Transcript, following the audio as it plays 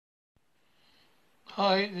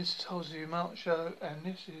Hi, this is Halsey Mount Show, and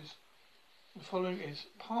the following is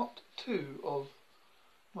part 2 of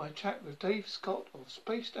my chat with Dave Scott of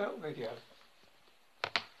Spaced Out Radio.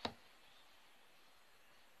 But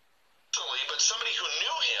somebody who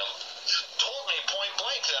knew him told me point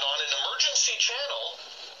blank that on an emergency channel,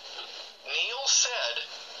 Neil said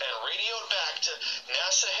and radioed back to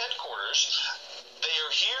NASA headquarters, they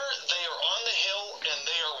are here, they are on the hill, and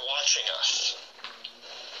they are watching us.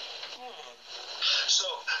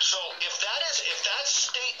 So if that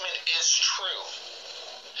statement is true,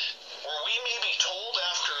 where we may be told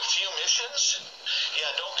after a few missions, yeah,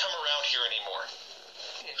 don't come around here anymore.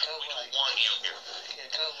 Yeah, go We away. don't want you here. Yeah,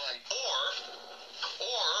 go away.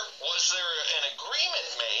 Or was there an agreement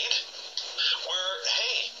made where,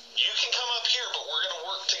 hey, you can come up here, but we're going to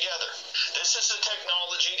work together. This is the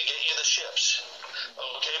technology to get you the ships.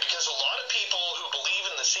 Okay, because a lot of people who believe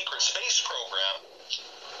in the secret space program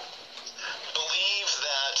believe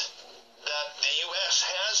that the U.S.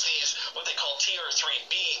 has these, what they call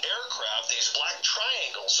TR-3B aircraft, these black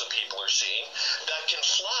triangles that people are seeing, that can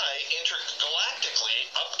fly intergalactically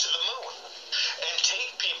up to the moon and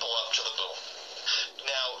take people up to the moon.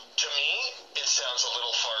 Now, to me, it sounds a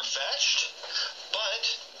little far-fetched, but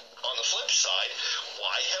on the flip side,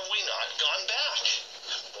 why have we not gone back?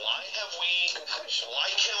 Why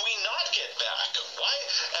can we not get back? Why,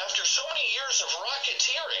 after so many years of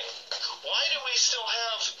rocketeering, why do we still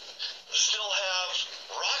have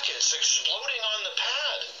rockets exploding on the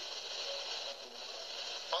pad?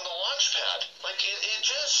 On the launch pad? Like, it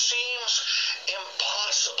just seems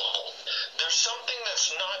impossible. There's something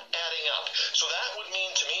that's not adding up. So that would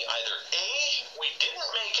mean to me either A, we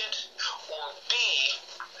didn't make it, or B,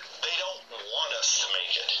 they don't want us to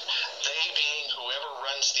make it. They being whoever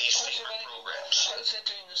runs these secret programs. Perhaps they're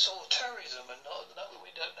doing the sort of terrorism and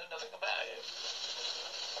we don't know nothing about it.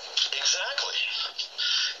 Exactly.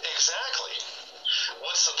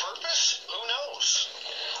 What's the purpose? Who knows?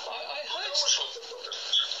 I heard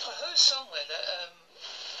somewhere that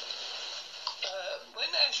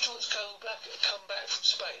when astronauts come back from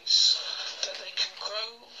space, that they can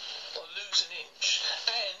grow or lose an inch,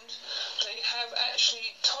 and they have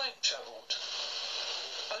actually time travelled.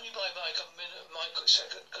 Only by like a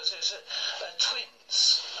microsecond, because there's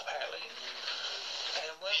twins, apparently.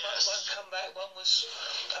 And when one come back, one was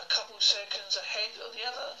a couple seconds ahead of the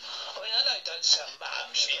other. I mean, I know it don't sound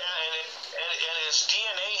much. Yeah, and his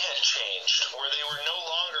DNA had changed, where they were no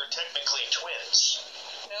longer technically twins.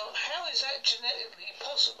 Now, how is that genetically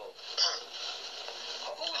possible?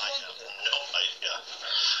 I've always wondered.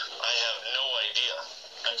 I have no idea.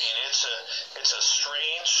 I mean, it's a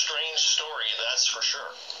strange story, that's for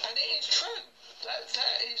sure. And it is true. That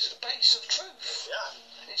is the base of truth. Yeah.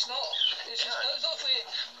 It's not if we're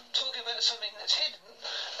talking about something that's hidden.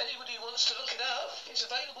 Anybody who wants to look it up, it's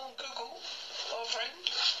available on Google, our friend.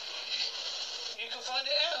 You can find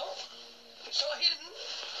it out. It's not hidden.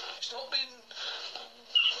 It's not been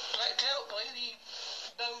blacked out by any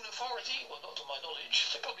known authority. Well, not to my knowledge.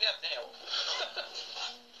 They probably have now.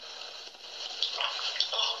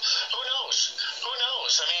 Who knows?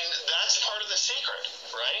 I mean, that's part of the secret,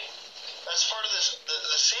 right? That's part of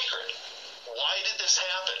the secret. Why did this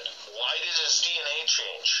happen? Why did his DNA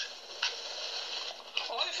change?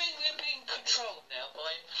 Well, I think we're being controlled now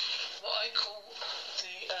by what I call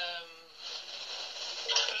the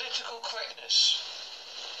political correctness.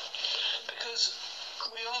 Because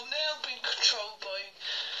we are now being controlled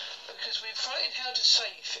because we're frightened how to say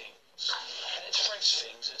things and express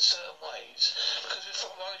things in certain ways, because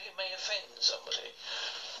we're worried it may offend somebody.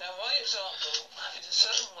 Now, my example is a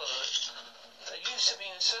certain word that used to be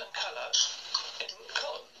in a certain colour in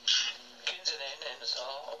cotton. Begins and ends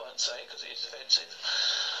are, I won't say because it is offensive.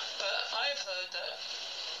 But I've heard that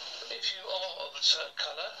if you are of a certain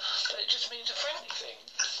colour, that it just means a friendly thing.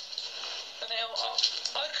 And now,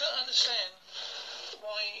 I can't understand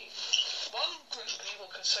why one group of people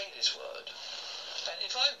can say this word, and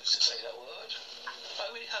if I was to say that word, I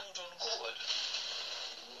would be hung on forward.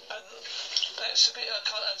 And that's a bit I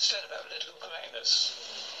can't understand about political correctness.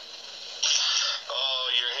 Oh,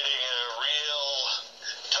 you're hitting a real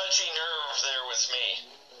touchy nerve there with me.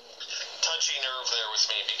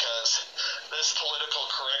 Because this political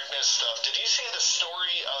correctness stuff. Did you see the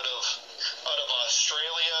story out of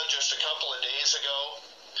Australia just a couple of days ago,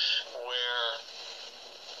 where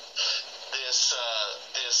this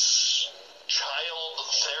child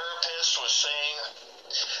therapist was saying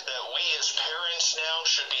that we as parents now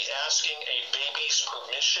should be asking a baby's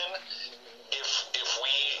permission if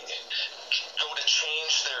we go to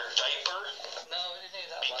change their diaper? No, I didn't hear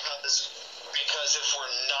that one. Because if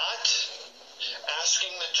we're not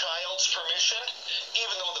asking the child's permission,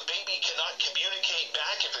 even though the baby cannot communicate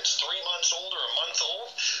back if it's 3 months old or a month old,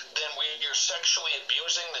 then you're sexually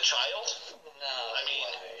abusing the child? No. I mean,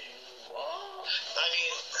 what? I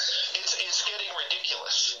mean, it's getting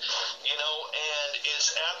ridiculous, you know, and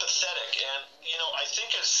it's apathetic. And, you know, I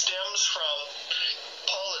think it stems from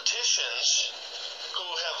politicians who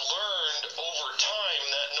have learned over time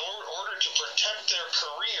that in order to protect their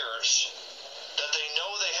careers, that they know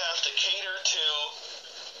they have to cater to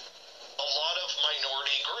a lot of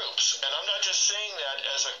minority groups. And I'm not just saying that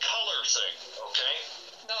as a color thing, okay?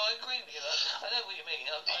 No, I agree with you. I know what you mean.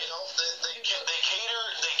 You know, they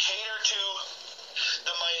cater to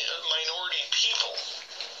the minority people.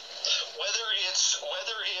 Whether it's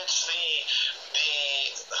the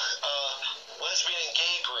lesbian and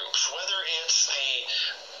gay groups, whether it's the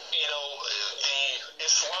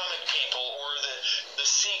Islamic people or the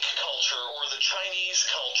Sikh culture or the Chinese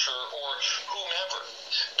culture or whomever,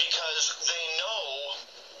 because they know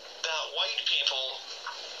that white people,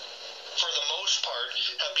 for the most part,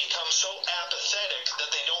 have become so apathetic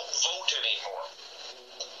that they don't vote anymore.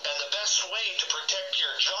 And the best way to protect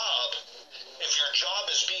your job, if your job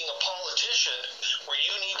is being a politician, where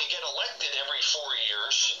you need to get elected every 4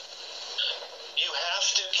 years, you have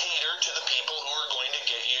to cater to the people who are going to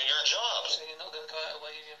get you your job. So you're not going to go out of the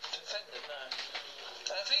way and defend them, no.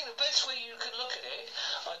 I think the best way you can look at it,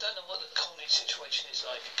 I don't know what the communist situation is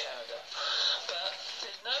like in Canada, but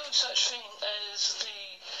there's no such thing as the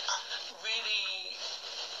really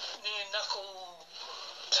near-knuckle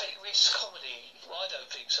take-risk comedy. Well, I don't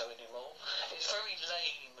think so anymore. It's very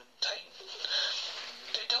lame and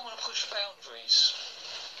they don't want to push boundaries.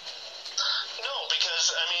 No,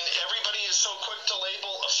 because, I mean, everybody is so quick to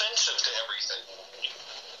label offensive to everything.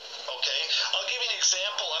 Okay? I'll give you an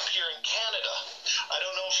example up here in Canada. I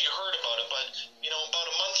don't know if you heard about it, but, you know, about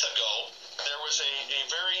a month ago, there was a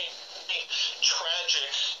very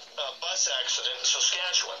tragic bus accident in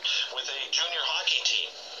Saskatchewan with a junior hockey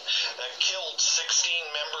team that killed 16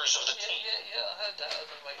 members of the team. Yeah, I heard that on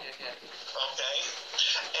the radio, yeah. Okay?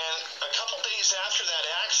 And a couple days after that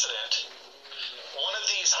accident, one of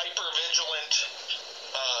these hyper-vigilant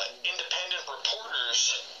independent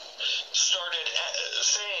reporters started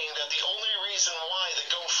saying that the only reason why the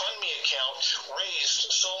GoFundMe account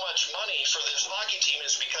raised so much money for this hockey team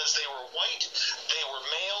is because they were white, they were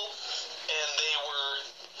male, and they were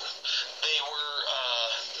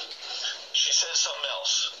she says something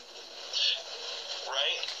else.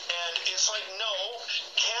 Right? And it's like, no,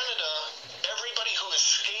 Canada, everybody who has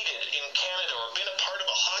skated in Canada or been a part of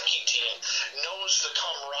a hockey team knows the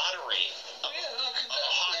camaraderie of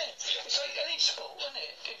a hockey team. It's like any sport, isn't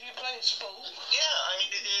it? If you play a sport. Yeah, I mean,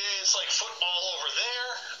 it's like football over there,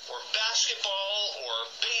 or basketball, or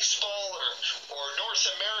baseball, or North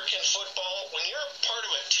American football. When you're a part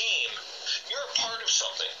of a team, you're a part of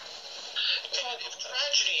something. And if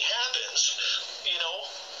tragedy happens, you know,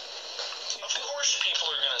 of course people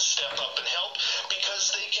are going to step up and help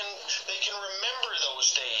because they can remember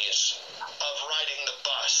those days of riding the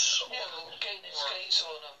bus. Yeah, well, getting their skates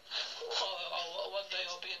on them. One day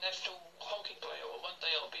I'll be a national hockey player, or one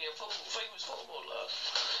day I'll be a famous footballer.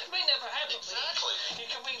 It may never happen, exactly. But you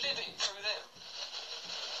can relive it through them.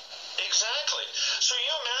 Exactly. So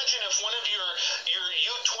you imagine if one of your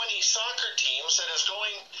U20 soccer teams that is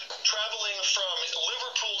traveling from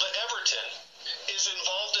Liverpool to Everton is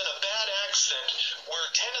involved in a bad accident where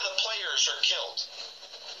 10 of the players are killed.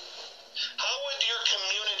 How would your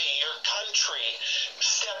community, your country,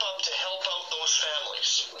 step up to help out those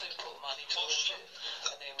families? Well, they put money towards it.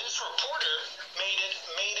 This reporter made it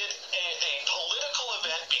a political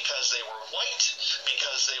event because they were white,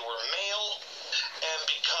 because they were male, and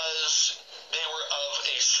because they were of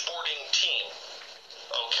a sporting team.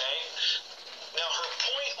 Okay? Now, her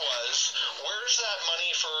point was, where's that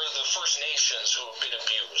money for the First Nations who have been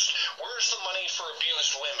abused? Where's the money for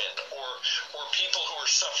abused women or people who are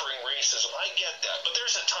suffering racism? I get that, but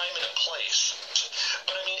there's a time and a place.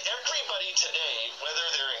 But, I mean, everybody today, whether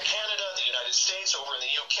they're in Canada, the United States, over in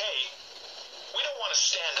the UK, we don't want to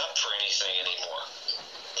stand up for anything anymore.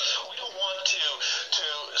 We don't want to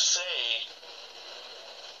say,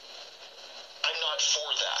 I'm not for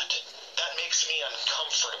that. That makes me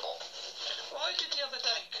uncomfortable. Well, I did the other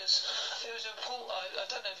day, because there was a report, I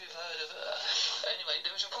don't know if you've heard of it, anyway,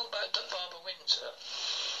 there was a report about Barbara Windsor,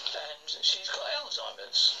 and she's got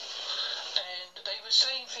Alzheimer's, and they were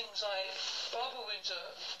saying things like, Barbara Windsor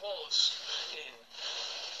was in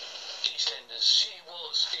EastEnders, she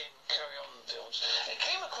was in Carry On films. It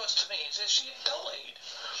came across to me as if she had died.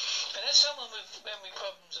 And as someone with memory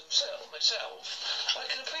problems myself, I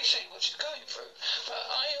can appreciate what she's going through. But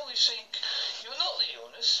I always think, you're not the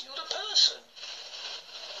illness, you're the person.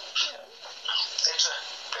 You know.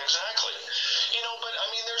 Exactly. You know, but I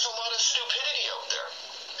mean, there's a lot of stupidity out there.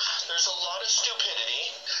 There's a lot of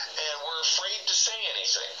stupidity, and we're afraid to say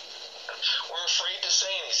anything. We're afraid to say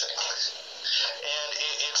anything. And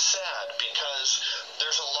it's sad because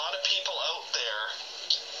there's a lot of people out there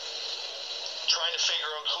trying to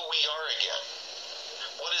figure out who we are again.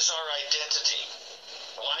 What is our identity?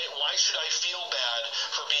 Why should I feel bad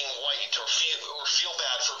for being white or feel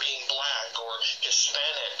bad for being black or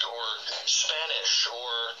Hispanic or Spanish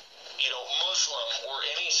or, you know, Muslim or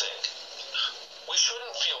anything? We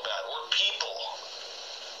shouldn't feel bad. We're people.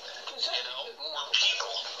 Exactly. You know, we're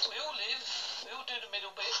people. We all live, we all do the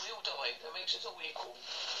middle bit, we all die. That makes us all equal,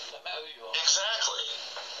 no matter who you are. Exactly.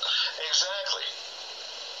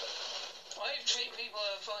 I treat people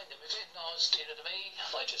I find them as if nasty to me,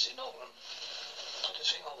 I just ignore them. I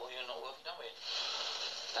just think, oh, well, you're not worth knowing.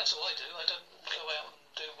 That's what I do. I don't go out and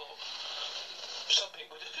do what some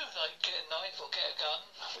people do, like get a knife or get a gun,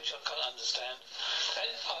 which I can't understand. And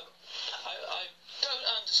I don't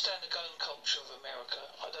understand the gun culture of America.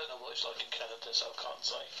 I don't know what it's like in Canada, so I can't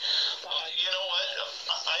say. But You know what?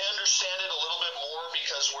 I understand it a little bit more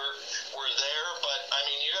because we're there, but I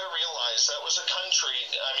mean, you got to realize that was a country.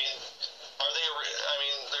 I mean,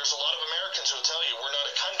 there's a lot of Americans who will tell you we're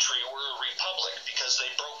not a country, we're a republic because they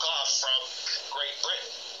broke off from Great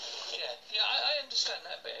Britain. Yeah, I understand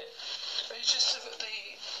that bit. But it's just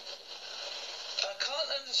I can't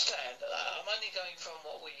understand. I'm only going from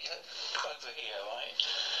what we have over here, right?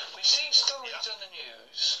 We've seen stories on the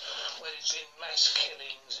news where there's been mass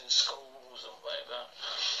killings in schools or whatever,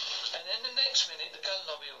 and then the next minute the gun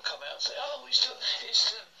lobby will come out and say, "Oh, it's in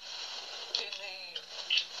the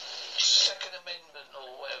Second Amendment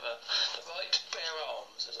or whatever, the right to bear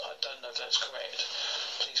arms." I don't know if that's correct.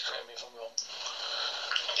 Please correct me if I'm wrong.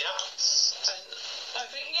 Yeah. And I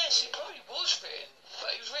think, yes, it probably was written,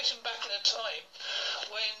 but it was written back in a time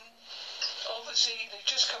when obviously they'd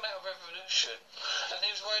just come out of revolution and they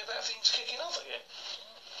was worried about things kicking off again.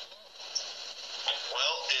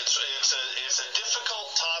 Well, it's a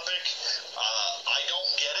difficult topic. I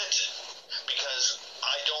don't get it because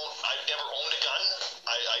I've never owned a gun.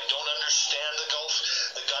 I don't understand the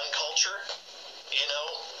gun culture, you know.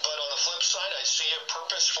 But on the flip side, I see a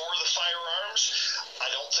purpose for the firearms. I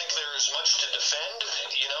don't think there is much to defend,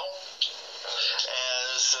 you know.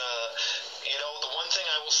 As you know, the one thing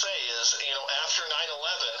I will say is, you know, after 9/11,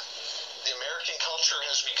 the American culture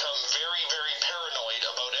has become very, very paranoid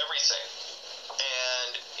about everything.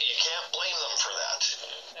 And you can't blame them for that.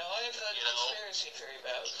 Now, I have heard a conspiracy theory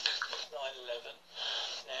about 9/11.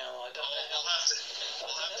 Now, I don't know how...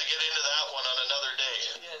 We'll have to get into that one on another day.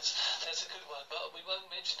 Yes, that's a good one, but we won't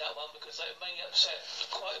mention that one because it may upset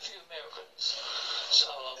quite a few Americans. So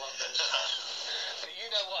I won't mention it. But you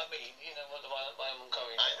know what I mean. You know what I'm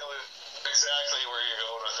going. I know exactly where you're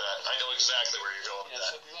going with that. I know exactly where you're going with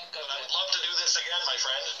that. So we won't go but I would love to do this again, my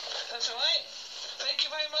friend. That's all right. Thank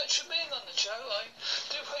you very much for being on the show. I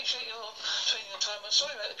do appreciate your taking your time. I'm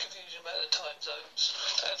sorry about the confusion about the time zones.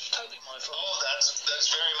 That's totally my fault. Oh, that's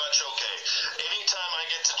very much okay. Anytime I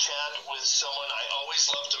get to chat with someone, I always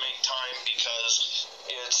love to make time because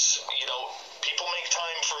it's, you know, people make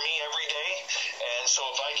time for me every day, and so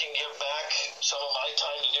if I can give back some of my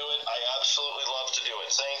time to do it, I absolutely love to do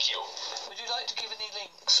it. Thank you. Would you like to give any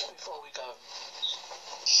links before we go?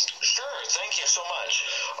 Sure, thank you so much.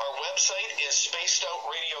 Our website is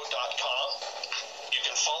spacedoutradio.com. You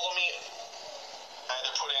can follow me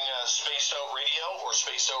either putting Spaced Out Radio or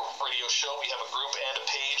Spaced Out Radio Show. We have a group and a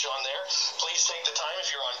page on there. Please take the time,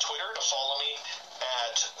 if you're on Twitter, to follow me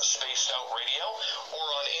at Spaced Out Radio, or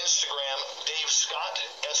on Instagram, Dave Scott,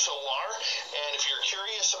 SOR. And if you're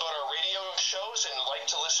curious about our radio shows and like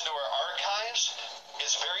to listen to our archives,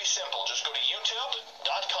 it's very simple. Just go to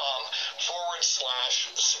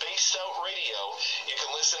youtube.com/Spaced Out Radio. You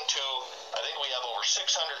can listen to, I think we have over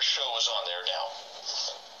 600 shows on there now.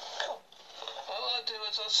 Cool. Well, what I'll do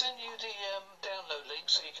is I'll send you the download link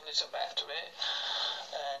so you can listen back to it,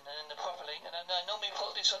 and then the proper link. And then I normally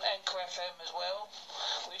put this on Anchor FM as well,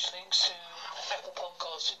 which links to Apple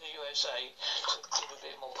Podcasts in the USA to give a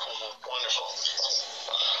bit more promo. Wonderful.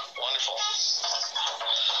 Wonderful.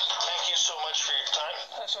 Thank you so much for your time.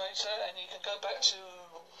 That's right, sir. And you can go back to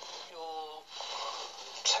your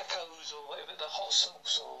tacos or whatever, the hot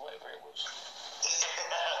sauce or whatever it was.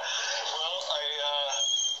 Well,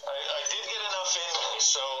 I did get enough in me,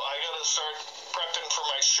 so I gotta start prepping for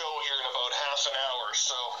my show here in about half an hour,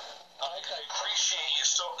 so I appreciate you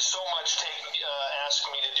so much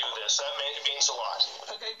asking me to do this. That means a lot.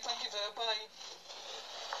 Okay, thank you, Bye.